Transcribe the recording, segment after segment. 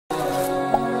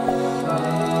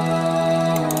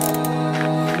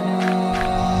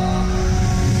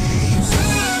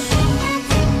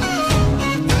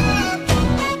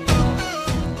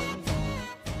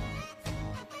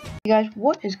Hey guys,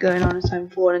 what is going on? It's time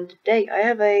for and today I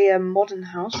have a modern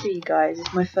house for you guys.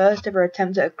 It's my first ever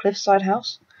attempt at a cliffside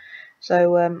house.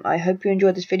 So I hope you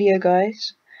enjoyed this video,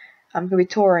 guys. I'm going to be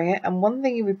touring it, and one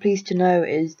thing you'll be pleased to know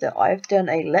is that I've done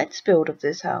a Let's Build of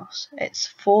this house. It's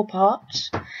 4 parts,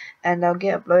 and I'll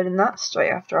get uploading that straight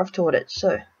after I've toured it.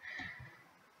 So,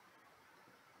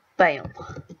 bam.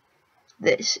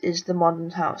 This is the modern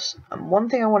house. And one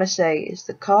thing I want to say is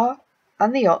the car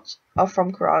and the yachts are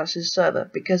from Corrales' server,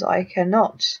 because I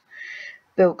cannot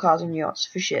build cars and yachts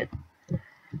for shit.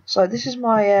 So this is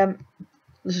my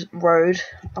this road.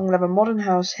 I'm gonna have a modern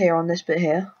house here on this bit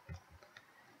here,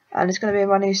 and it's gonna be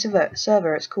my new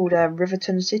server. It's called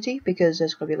Riverton City because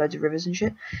there's gonna be loads of rivers and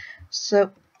shit. So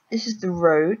this is the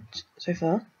road so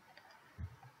far,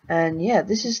 and yeah,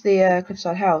 this is the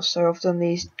cliffside house. So I've done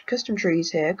these custom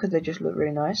trees here because they just look really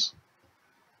nice.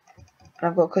 And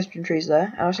I've got custom trees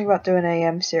there, and I was thinking about doing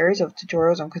a series of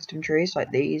tutorials on custom trees like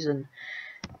these and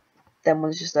them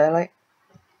ones just there, like.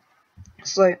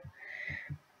 So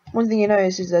one thing you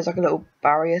notice is there's like a little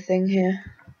barrier thing here,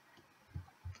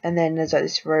 and then there's like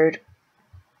this road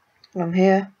along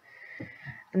here,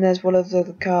 and there's one of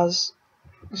the cars,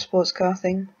 a sports car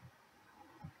thing,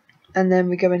 and then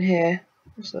we go in here.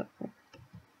 What's that?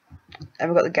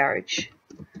 And we've got the garage,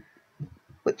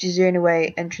 which is the only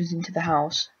way entrance into the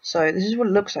house. So this is what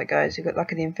it looks like, guys. You've got like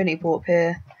the infinity port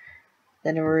here,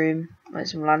 then a room, like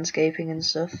some landscaping and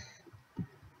stuff,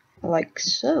 like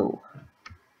so.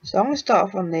 So I'm going to start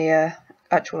off on the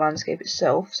actual landscape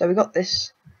itself. So we got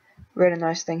this really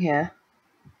nice thing here.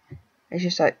 It's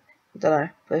just like, I don't know,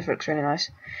 but it looks really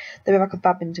nice. Then we have like a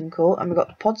badminton court, and we've got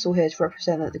the podzol here to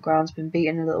represent that the ground's been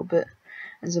beaten a little bit,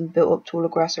 and some built up taller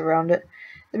grass around it.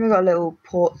 Then we've got a little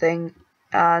port thing,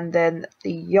 and then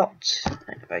the yacht.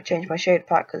 I changed my shade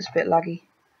pack because it's a bit laggy.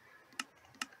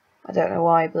 I don't know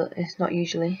why, but it's not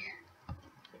usually.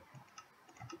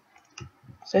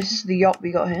 So this is the yacht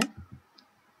we got here.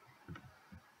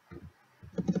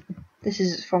 This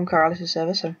is from Corrales'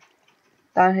 server, so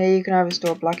down here you can either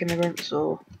store black immigrants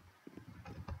or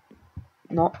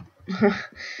not.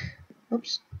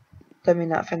 Oops, don't mean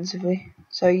that offensively.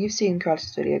 So you've seen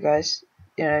Corrales' video, guys.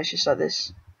 You know, it's just like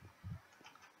this.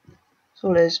 That's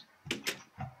all it is.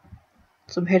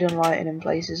 Some hidden lighting in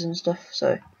places and stuff.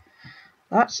 So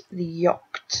that's the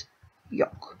yacht.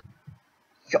 Yacht.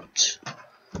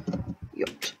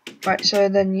 Right, so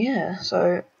then yeah,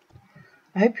 so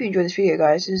I hope you enjoyed this video,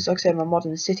 guys. This is, like I said, my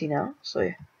modern city now,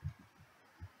 so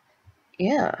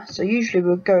yeah. So usually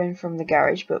we're going from the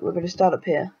garage, but we're going to start up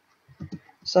here.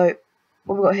 So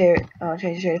what we've got here, I'll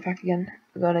change the shader pack again.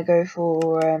 We're going to go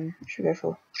for, should we go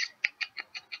for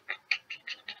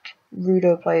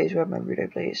Rudo Plays? Where are my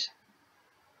Rudo Plays?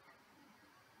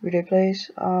 Rudo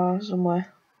Plays are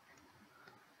somewhere.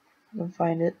 I can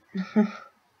find it.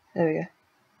 There we go.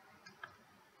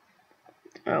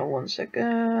 Oh, 1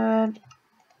 second.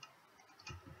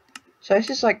 So this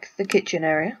is like the kitchen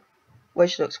area,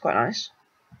 which looks quite nice.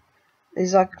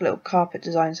 There's like little carpet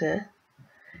designs here.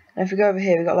 And if we go over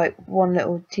here, we've got like one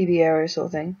little TV area sort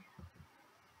of thing.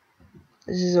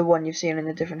 This is the one you've seen in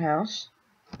a different house.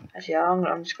 Actually,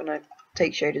 I'm just going to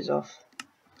take shaders off.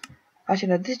 Actually,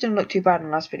 no, this didn't look too bad in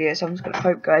the last video, so I'm just going to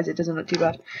hope, guys, it doesn't look too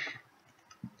bad.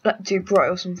 Not too bright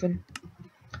or something.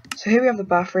 So here we have the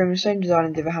bathroom, the same design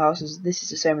in the other houses. This is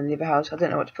the same in the other house. I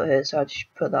don't know what to put here, so I just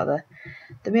put that there.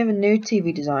 Then we have a new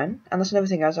TV design, and that's another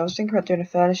thing, guys. I was thinking about doing a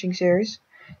furnishing series,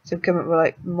 so come up with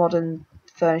like modern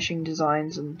furnishing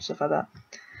designs and stuff like that,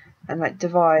 and like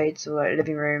divides or like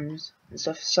living rooms and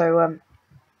stuff. So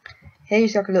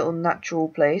here's like a little natural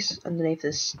place underneath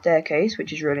the staircase,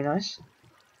 which is really nice.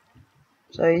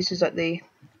 So this is like the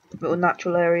little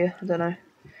natural area. I don't know.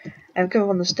 And we come up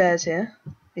on the stairs here.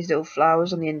 These little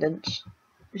flowers on the indents,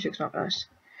 which looks not nice.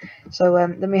 So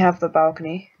then we have the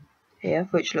balcony here,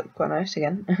 which looks quite nice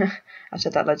again. I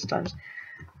said that loads of times,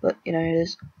 but you know it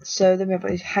is. So then we have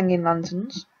these hanging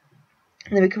lanterns,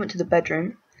 and then we come up to the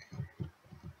bedroom.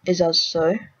 Is as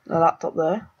so, the laptop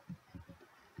there.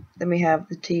 Then we have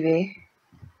the TV,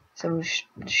 some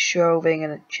shelving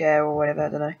and a chair or whatever, I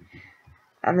don't know.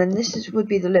 And then this would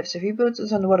be the lift. So if you build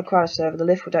this underwater Corrales server, the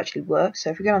lift would actually work.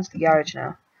 So if we go down to the garage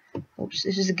now. Oops,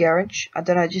 this is the garage. I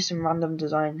don't know, just some random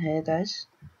design here, guys.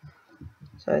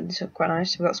 So this looks quite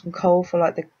nice. We've got some coal for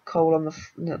like the coal on the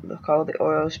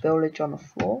oil spillage on the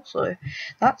floor. So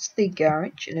that's the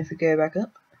garage. And if we go back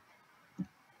up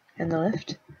in the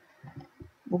lift,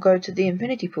 we'll go to the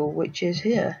infinity pool, which is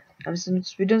here. And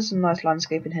we've done some nice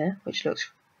landscaping here, which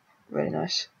looks really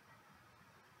nice.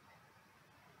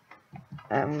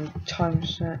 Time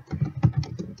set.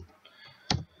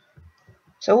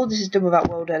 So all this is done without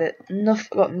world edit.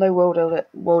 Got no world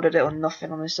edit or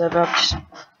nothing on this server. Just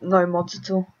no mods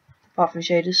at all, apart from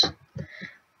shaders.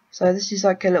 So this is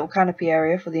like a little canopy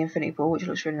area for the infinity pool, which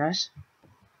looks really nice.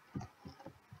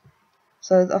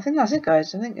 So I think that's it,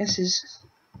 guys. I think this is,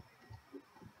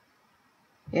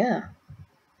 yeah,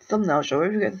 thumbnail. Sure, where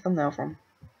did we get the thumbnail from?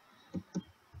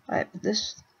 Right,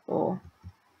 this or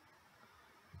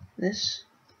this,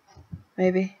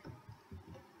 maybe.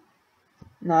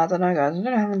 No, I don't know, guys. I don't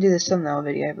know how I'm gonna do this thumbnail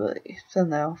video, but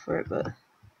thumbnail for it, but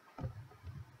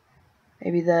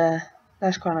maybe there.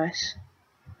 That's quite nice.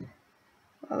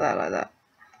 Like that, like that.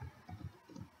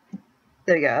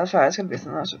 There we go. That's right. It's gonna be a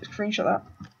thumbnail. So screenshot that.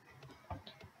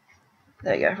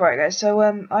 There you go. Right, guys. So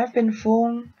I've been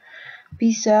Fawn.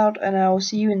 Peace out, and I will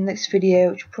see you in the next video,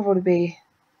 which will probably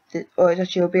be, or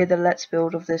actually will be the let's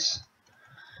build of this,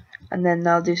 and then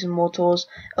I'll do some more tours.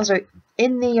 Also,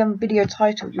 in the video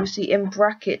title, you'll see in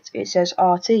brackets it says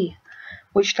RT,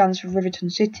 which stands for Riverton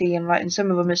City, and like in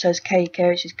some of them it says KK,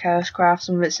 which is Chaos Craft.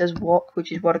 Some of it says WOC,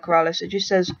 which is Water Corrales. It just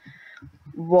says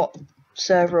what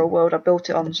server or world I built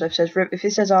it on. So if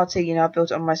it says RT, you know I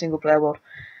built it on my single player world.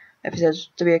 If it says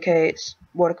WK, it's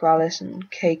Water Corrales, and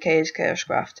KK is Chaos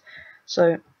Craft.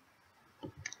 So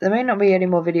there may not be any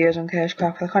more videos on Chaos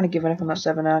Craft. I've kind of given up on that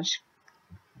server now. It's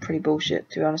pretty bullshit,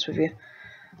 to be honest with you.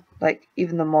 Like,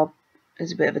 even the mob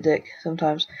is a bit of a dick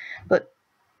sometimes, but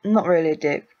not really a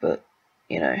dick, but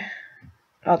you know,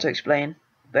 hard to explain.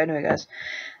 But anyway, guys,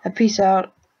 peace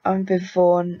out. I'm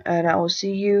Fawn, and I will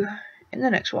see you in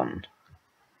the next one.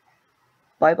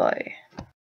 Bye bye.